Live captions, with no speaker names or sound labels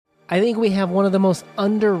I think we have one of the most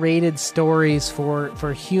underrated stories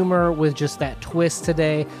for humor with just that twist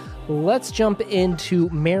today. Let's jump into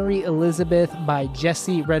Mary Elizabeth by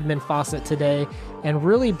Jessie Redmon Fauset today and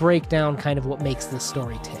really break down kind of what makes this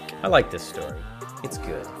story tick. I like this story. It's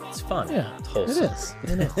good. It's fun. Yeah, it's wholesome.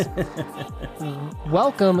 It is.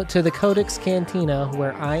 Welcome to the Codex Cantina,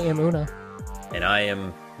 where I am Una. And I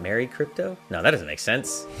am Mary Crypto? No, that doesn't make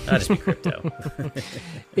sense. I'll just be Crypto.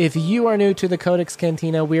 If you are new to the Codex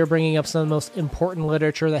Cantina, we are bringing up some of the most important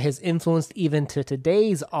literature that has influenced even to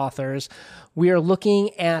today's authors. We are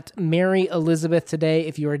looking at Mary Elizabeth today.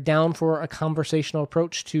 If you are down for a conversational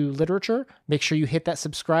approach to literature, make sure you hit that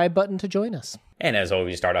subscribe button to join us. And as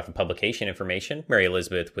always, start off with publication information. Mary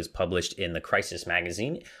Elizabeth was published in the Crisis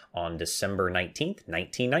magazine on December 19th,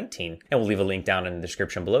 1919. And we'll leave a link down in the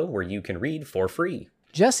description below where you can read for free.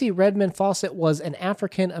 Jessie Redmon Fauset was an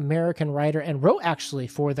African-American writer and wrote actually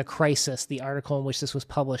for The Crisis, the article in which this was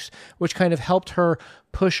published, which kind of helped her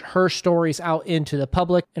push her stories out into the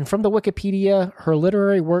public. And from the Wikipedia, her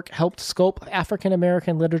literary work helped sculpt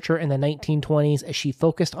African-American literature in the 1920s as she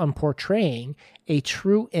focused on portraying a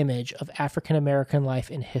true image of African-American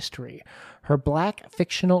life in history. Her black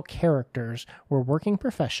fictional characters were working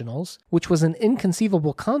professionals, which was an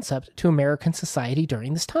inconceivable concept to American society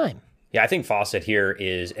during this time. Yeah, I think Fauset here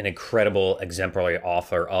is an incredible exemplary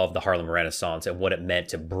author of the Harlem Renaissance and what it meant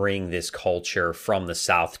to bring this culture from the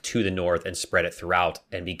South to the North and spread it throughout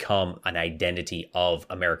and become an identity of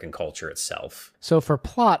American culture itself. So for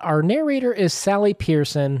plot, our narrator is Sally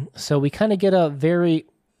Pearson, so we kind of get a very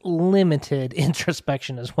limited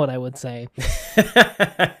introspection is what I would say.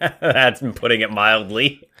 That's putting it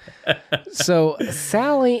mildly. So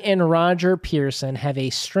Sally and Roger Pearson have a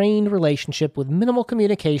strained relationship with minimal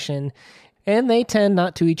communication, and they tend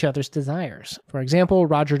not to each other's desires. For example,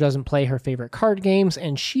 Roger doesn't play her favorite card games,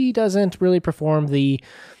 and she doesn't really perform the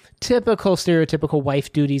typical stereotypical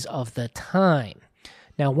wife duties of the time.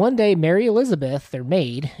 Now, one day, Mary Elizabeth, their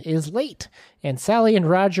maid, is late, and Sally and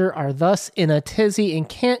Roger are thus in a tizzy and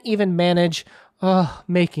can't even manage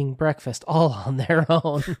making breakfast all on their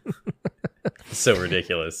own. So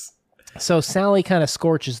ridiculous. So Sally kind of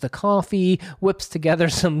scorches the coffee, whips together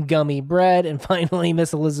some gummy bread, and finally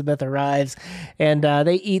Miss Elizabeth arrives, and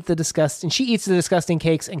she eats the disgusting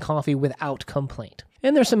cakes and coffee without complaint.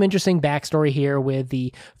 And there's some interesting backstory here with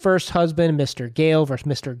the first husband, Mr. Gale, versus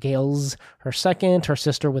Mr. Gales, her second, her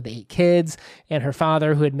sister with 8 kids, and her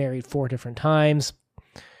father who had married 4 different times.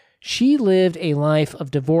 She lived a life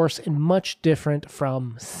of divorce and much different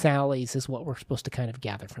from Sally's, is what we're supposed to kind of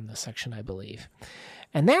gather from this section, I believe.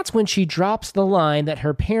 And that's when she drops the line that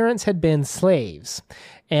her parents had been slaves.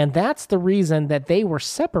 And that's the reason that they were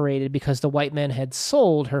separated, because the white men had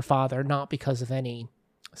sold her father, not because of any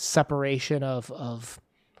separation of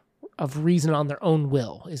reason on their own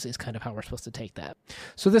will, is kind of how we're supposed to take that.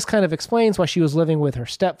 So this kind of explains why she was living with her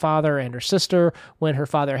stepfather and her sister when her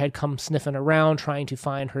father had come sniffing around trying to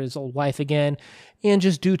find his old wife again. And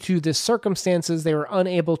just due to the circumstances, they were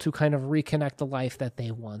unable to kind of reconnect the life that they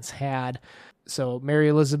once had. So Mary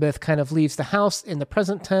Elizabeth kind of leaves the house in the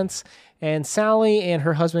present tense, and Sally and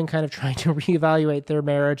her husband kind of trying to reevaluate their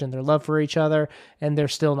marriage and their love for each other, and they're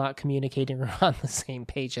still not communicating or on the same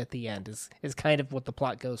page at the end, is kind of what the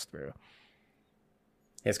plot goes through.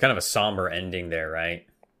 It's kind of a somber ending there, right?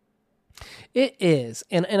 It is,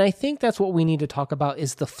 and I think that's what we need to talk about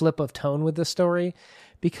is the flip of tone with the story,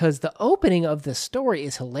 because the opening of this story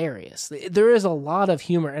is hilarious. There is a lot of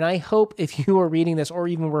humor, and I hope if you are reading this, or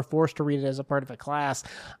even were forced to read it as a part of a class,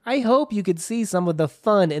 I hope you could see some of the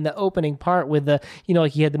fun in the opening part with the,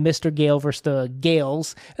 like you had the Mr. Gale versus the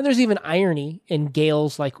Gales, and there's even irony in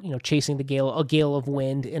Gales, like, chasing a gale of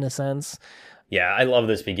wind in a sense. Yeah, I love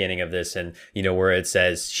this beginning of this, and where it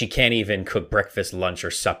says she can't even cook breakfast, lunch, or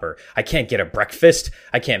supper. I can't get a breakfast.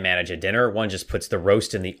 I can't manage a dinner. One just puts the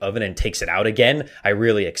roast in the oven and takes it out again. I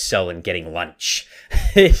really excel in getting lunch.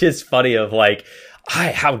 It's just funny of like,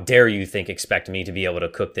 how dare you expect me to be able to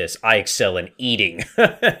cook this? I excel in eating.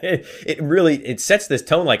 It sets this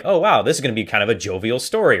tone like, oh, wow, this is going to be kind of a jovial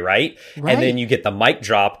story, right? And then you get the mic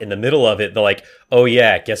drop in the middle of it. They're like, oh,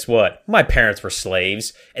 yeah, guess what? My parents were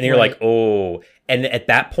slaves. And you're like, oh. And at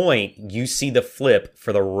that point, you see the flip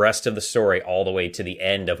for the rest of the story all the way to the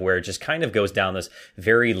end of where it just kind of goes down this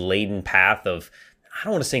very laden path of, I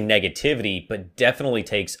don't want to say negativity, but definitely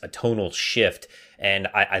takes a tonal shift. And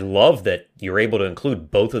I love that you're able to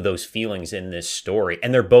include both of those feelings in this story.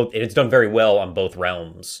 And it's done very well on both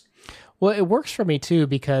realms. Well, it works for me too,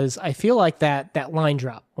 because I feel like that line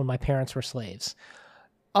drop when my parents were slaves.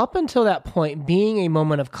 up until that point, being a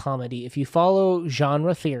moment of comedy, if you follow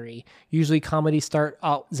genre theory, usually comedies start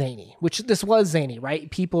out zany, which this was zany, right?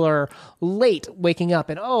 People are late waking up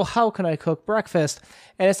and, oh, how can I cook breakfast?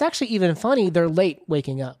 And it's actually even funny, they're late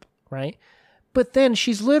waking up, right? But then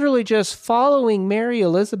she's literally just following Mary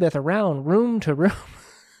Elizabeth around room to room.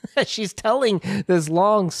 She's telling this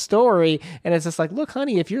long story, and it's just like, look,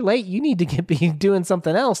 honey, if you're late, you need to be doing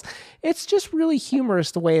something else. It's just really humorous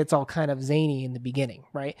the way it's all kind of zany in the beginning,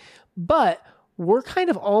 right? But we're kind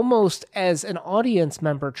of almost, as an audience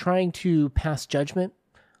member, trying to pass judgment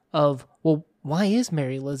of, well, why is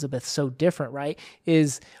Mary Elizabeth so different, right?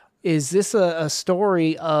 Is this a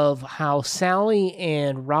story of how Sally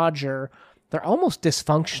and Roger, they're almost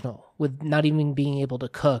dysfunctional with not even being able to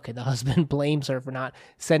cook, and the husband blames her for not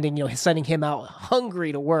sending him out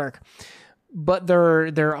hungry to work. But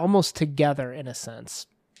they're almost together in a sense.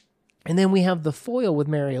 And then we have the foil with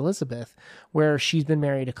Mary Elizabeth, where she's been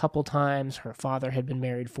married a couple times, her father had been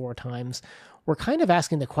married 4 times. We're kind of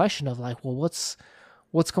asking the question of like, well, what's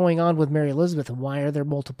going on with Mary Elizabeth, and why are there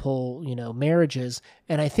multiple, marriages?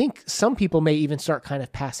 And I think some people may even start kind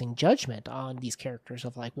of passing judgment on these characters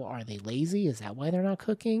of like, well, are they lazy? Is that why they're not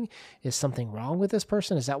cooking? Is something wrong with this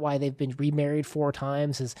person? Is that why they've been remarried 4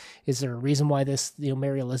 times? Is there a reason why this,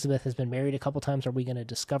 Mary Elizabeth has been married a couple times? Are we going to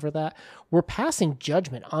discover that? We're passing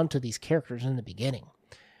judgment onto these characters in the beginning,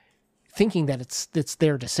 thinking that it's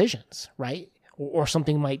their decisions, right? Or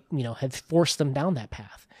something might, have forced them down that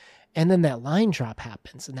path. And then that line drop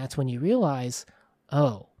happens, and that's when you realize,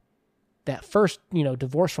 oh, that first,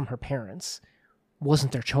 divorce from her parents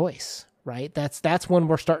wasn't their choice, right? That's when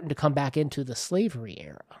we're starting to come back into the slavery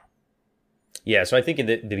era. Yeah, so I think in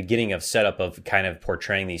the beginning of setup of kind of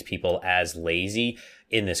portraying these people as lazy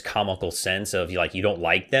in this comical sense of like, you don't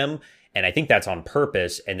like them, and I think that's on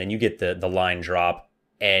purpose, and then you get the line drop,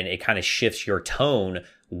 and it kind of shifts your tone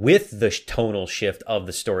with the tonal shift of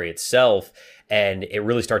the story itself. And it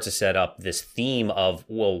really starts to set up this theme of,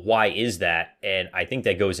 well, why is that? And I think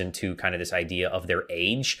that goes into kind of this idea of their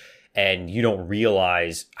age, and you don't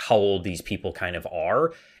realize how old these people kind of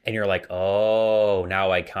are. And you're like, oh,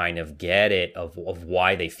 now I kind of get it of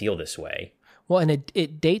why they feel this way. Well, and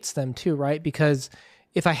it dates them too, right? Because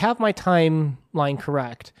if I have my timeline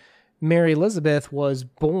correct, Mary Elizabeth was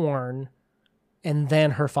born and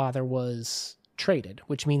then her father was traded,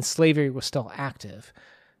 which means slavery was still active.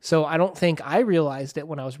 So I don't think I realized it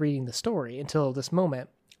when I was reading the story until this moment,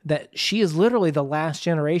 that she is literally the last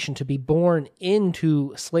generation to be born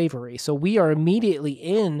into slavery. So we are immediately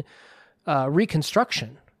in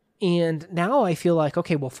Reconstruction. And now I feel like,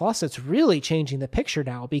 okay, well, Fauset's really changing the picture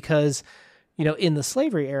now because, in the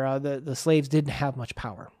slavery era, the slaves didn't have much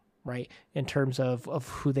power, right? In terms of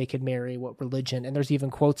who they could marry, what religion. And there's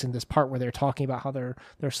even quotes in this part where they're talking about how their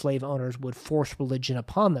slave owners would force religion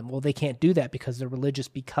upon them. Well, they can't do that because they're religious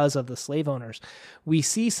because of the slave owners. We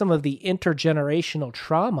see some of the intergenerational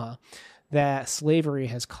trauma that slavery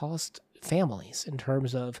has caused families in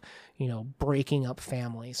terms of, breaking up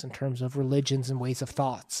families, in terms of religions and ways of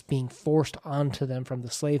thoughts being forced onto them from the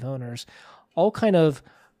slave owners, all kind of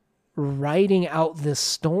writing out this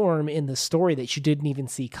storm in the story that you didn't even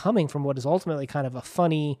see coming from what is ultimately kind of a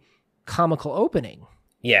funny, comical opening.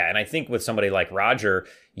 Yeah, and I think with somebody like Roger,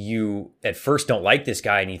 you at first don't like this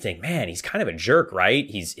guy and you think, man, he's kind of a jerk, right?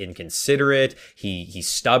 He's inconsiderate, he's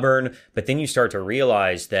stubborn, but then you start to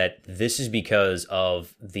realize that this is because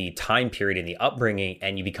of the time period and the upbringing,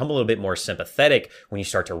 and you become a little bit more sympathetic when you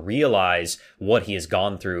start to realize what he has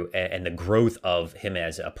gone through and the growth of him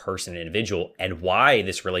as a person, an individual, and why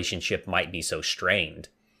this relationship might be so strained.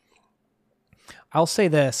 I'll say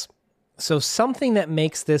this. So something that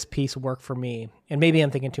makes this piece work for me, and maybe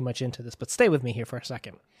I'm thinking too much into this, but stay with me here for a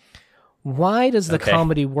second. Why does the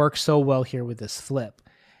comedy work so well here with this flip?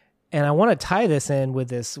 And I want to tie this in with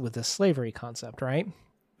this slavery concept, right?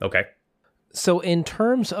 Okay. So in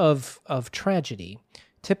terms of tragedy,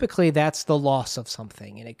 typically that's the loss of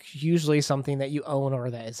something, and it's usually something that you own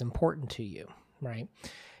or that is important to you, right?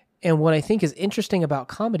 And what I think is interesting about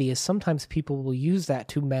comedy is sometimes people will use that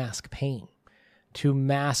to mask pain, to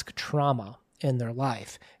mask trauma in their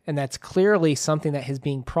life. And that's clearly something that is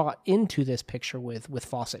being brought into this picture with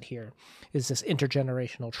Fauset here, is this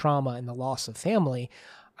intergenerational trauma and the loss of family.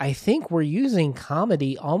 I think we're using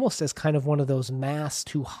comedy almost as kind of one of those masks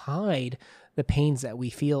to hide the pains that we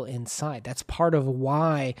feel inside. That's part of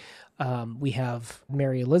why we have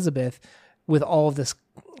Mary Elizabeth with all of this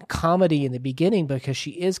comedy in the beginning, because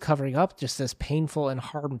she is covering up just this painful and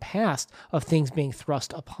hardened past of things being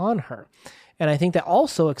thrust upon her. And I think that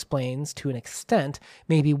also explains, to an extent,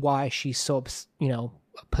 maybe why she's so,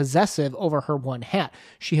 possessive over her one hat?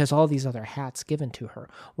 She has all these other hats given to her.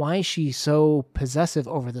 Why is she so possessive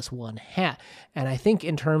over this one hat? And I think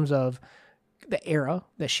in terms of the era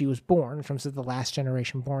that she was born, in terms of the last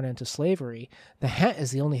generation born into slavery, the hat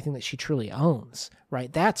is the only thing that she truly owns,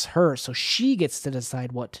 right? That's hers, so she gets to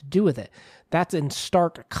decide what to do with it. That's in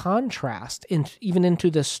stark contrast, even into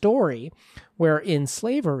the story, where in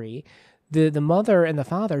slavery, the mother and the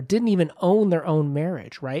father didn't even own their own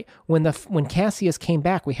marriage, right? When Cassius came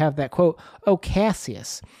back, we have that quote, "Oh,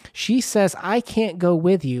 Cassius," she says, "I can't go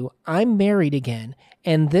with you. I'm married again,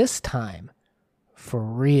 and this time, for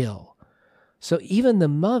real." So even the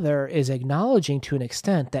mother is acknowledging to an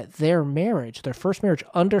extent that their marriage, their first marriage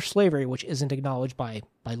under slavery, which isn't acknowledged by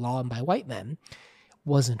law and by white men,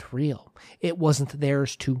 wasn't real. It wasn't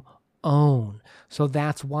theirs to own. So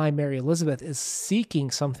that's why Mary Elizabeth is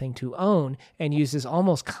seeking something to own and uses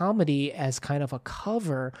almost comedy as kind of a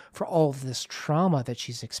cover for all of this trauma that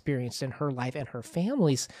she's experienced in her life and her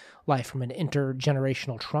family's life from an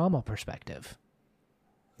intergenerational trauma perspective.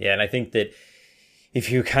 Yeah, and I think that if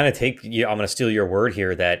you kind of take, I'm going to steal your word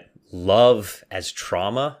here, that love as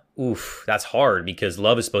trauma, oof, that's hard, because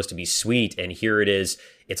love is supposed to be sweet. And here it is.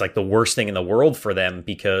 It's like the worst thing in the world for them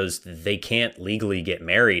because they can't legally get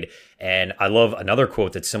married. And I love another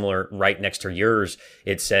quote that's similar right next to yours.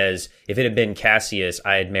 It says, "If it had been Cassius,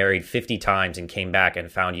 I had married 50 times and came back and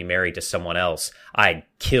found you married to someone else. I'd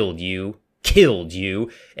killed you.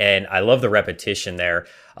 And I love the repetition there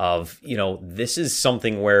of, this is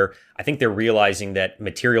something where I think they're realizing that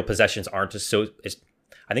material possessions aren't supposed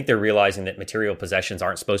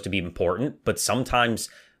to be important, but sometimes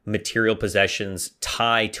material possessions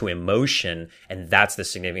tie to emotion, and that's the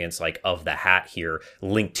significance of the hat here,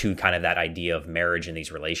 linked to kind of that idea of marriage in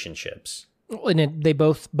these relationships. And they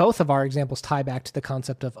both of our examples tie back to the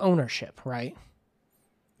concept of ownership, right?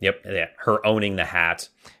 Yep, yeah, her owning the hat.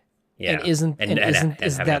 Yeah. And isn't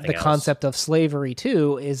that the concept of slavery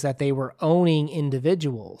too, is that they were owning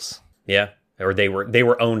individuals? Yeah. Or they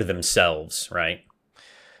were owned themselves, right?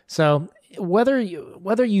 So whether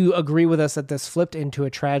you agree with us that this flipped into a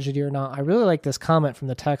tragedy or not, I really like this comment from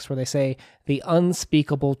the text where they say the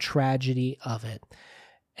unspeakable tragedy of it.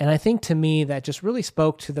 And I think to me that just really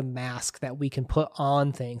spoke to the mask that we can put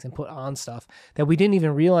on things and put on stuff, that we didn't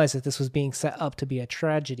even realize that this was being set up to be a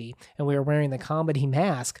tragedy, and we were wearing the comedy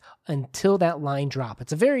mask until that line drop.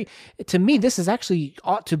 To me, this is actually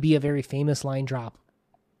ought to be a very famous line drop.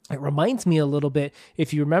 It reminds me a little bit,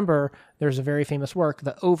 if you remember, there's a very famous work,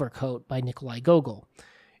 The Overcoat by Nikolai Gogol.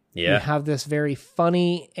 Yeah. You have this very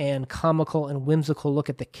funny and comical and whimsical look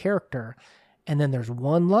at the character. And then there's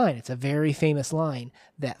one line, it's a very famous line,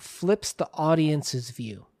 that flips the audience's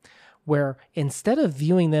view, where instead of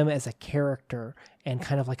viewing them as a character and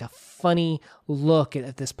kind of like a funny look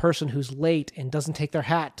at this person who's late and doesn't take their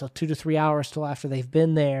hat till 2 to 3 hours till after they've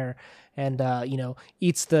been there and,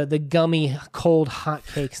 eats the gummy cold hot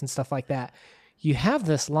cakes and stuff like that, you have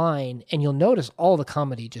this line and you'll notice all the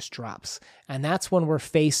comedy just drops. And that's when we're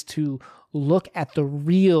faced to look at the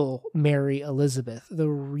real Mary Elizabeth, the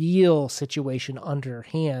real situation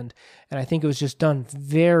underhand. And I think it was just done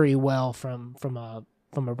very well from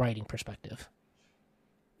a writing perspective.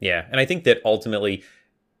 Yeah. And I think that ultimately,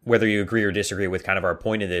 whether you agree or disagree with kind of our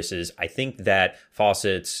point of this, is I think that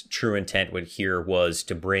Fauset's true intent here was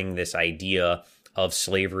to bring this idea of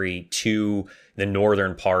slavery to the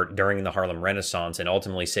northern part during the Harlem Renaissance and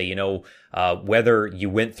ultimately say, whether you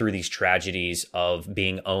went through these tragedies of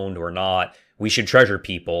being owned or not, we should treasure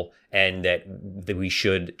people, and that we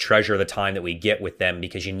should treasure the time that we get with them,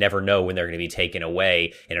 because you never know when they're going to be taken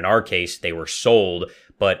away. And in our case, they were sold,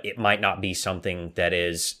 but it might not be something that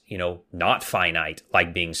is, not finite,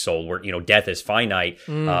 like being sold, where, death is finite.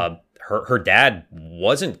 Her dad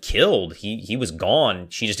wasn't killed. He was gone.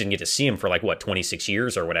 She just didn't get to see him for 26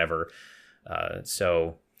 years or whatever.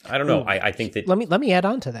 So I don't know. I think that... Let me add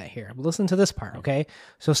on to that here. Listen to this part, okay?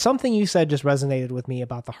 So something you said just resonated with me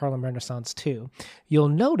about the Harlem Renaissance too. You'll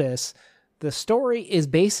notice the story is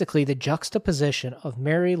basically the juxtaposition of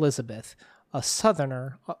Mary Elizabeth, a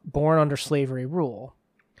Southerner born under slavery rule,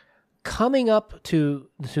 coming up to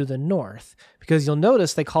the north, because you'll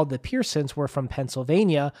notice they called the Pearsons were from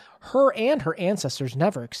Pennsylvania. Her and her ancestors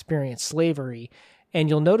never experienced slavery. And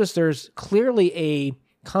you'll notice there's clearly a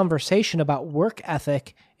conversation about work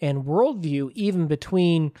ethic and worldview, even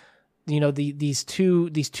between, these two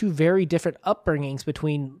very different upbringings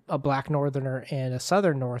between a Black Northerner and a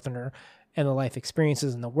Southern Northerner, and the life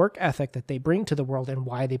experiences and the work ethic that they bring to the world and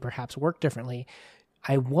why they perhaps work differently.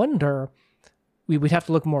 I wonder, we would have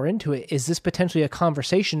to look more into it. Is this potentially a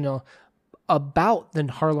conversation about the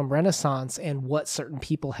Harlem Renaissance and what certain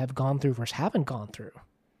people have gone through versus haven't gone through.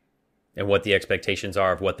 And what the expectations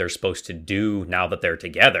are of what they're supposed to do now that they're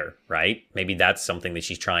together, right? Maybe that's something that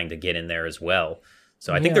she's trying to get in there as well.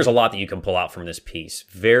 So I think there's a lot that you can pull out from this piece.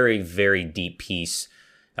 Very, very deep piece.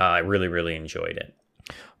 I really, really enjoyed it.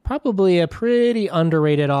 Probably a pretty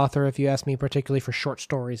underrated author, if you ask me, particularly for short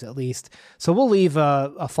stories, at least. So we'll leave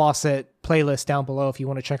a Fauset playlist down below if you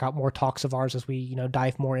want to check out more talks of ours as we,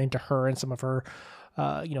 dive more into her and some of her,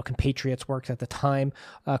 compatriots' works at the time.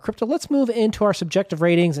 Crypto, let's move into our subjective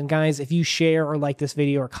ratings. And guys, if you share or like this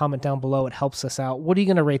video or comment down below, it helps us out. What are you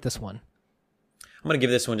going to rate this one? I'm going to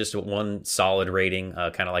give this one just one solid rating,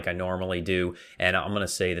 kind of like I normally do. And I'm going to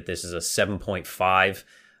say that this is a 7.5.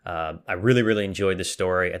 I really, really enjoyed the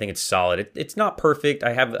story. I think it's solid. It's not perfect.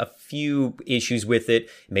 I have a few issues with it.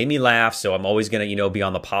 It made me laugh, so I'm always going to, be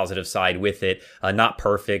on the positive side with it. Not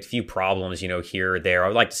perfect. Few problems, here or there. I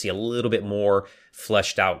would like to see a little bit more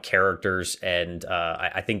fleshed out characters, and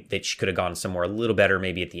I think that she could have gone somewhere a little better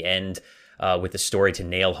maybe at the end with the story to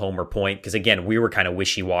nail home her point. Because again, we were kind of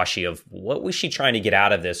wishy-washy of what was she trying to get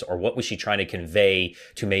out of this, or what was she trying to convey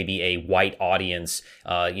to maybe a white audience,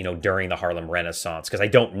 during the Harlem Renaissance. Because I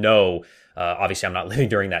don't know, obviously I'm not living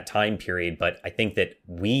during that time period, but I think that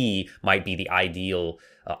we might be the ideal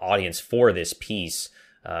audience for this piece.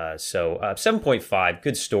 So 7.5,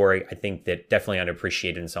 good story. I think that definitely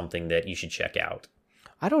underappreciated and something that you should check out.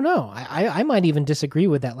 I don't know. I might even disagree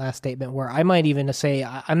with that last statement, where I might even say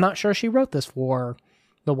I'm not sure she wrote this for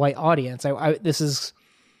the white audience.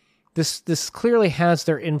 This clearly has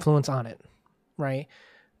their influence on it, right?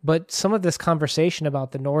 But some of this conversation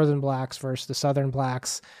about the northern blacks versus the southern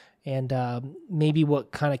blacks, and maybe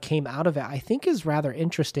what kind of came out of it, I think is rather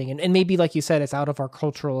interesting. And maybe, like you said, it's out of our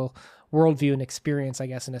cultural worldview and experience, I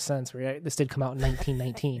guess, in a sense. Right? This did come out in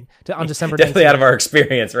 1919 on December 19th. Definitely out of our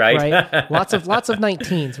experience, right? Right. Lots of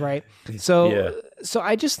 19s, right? So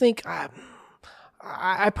I just think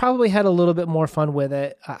I probably had a little bit more fun with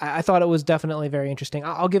it. I thought it was definitely very interesting.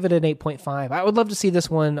 I'll give it an 8.5. I would love to see this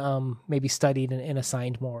one maybe studied and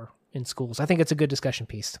assigned more in schools. I think it's a good discussion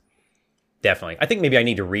piece. Definitely. I think maybe I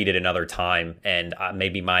need to read it another time, and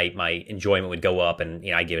maybe my enjoyment would go up, and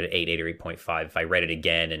I give it an 8 or 8.5 if I read it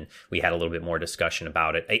again and we had a little bit more discussion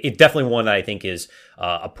about it. It's definitely one that I think is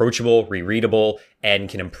approachable, rereadable, and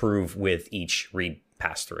can improve with each read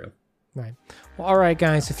pass through. Right. Well, all right,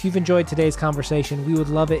 guys, if you've enjoyed today's conversation, we would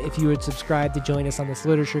love it if you would subscribe to join us on this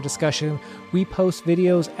literature discussion. We post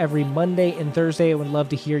videos every Monday and Thursday. I would love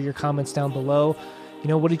to hear your comments down below.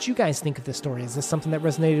 What did you guys think of this story? Is this something that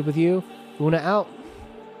resonated with you? Una out.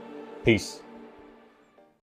 Peace.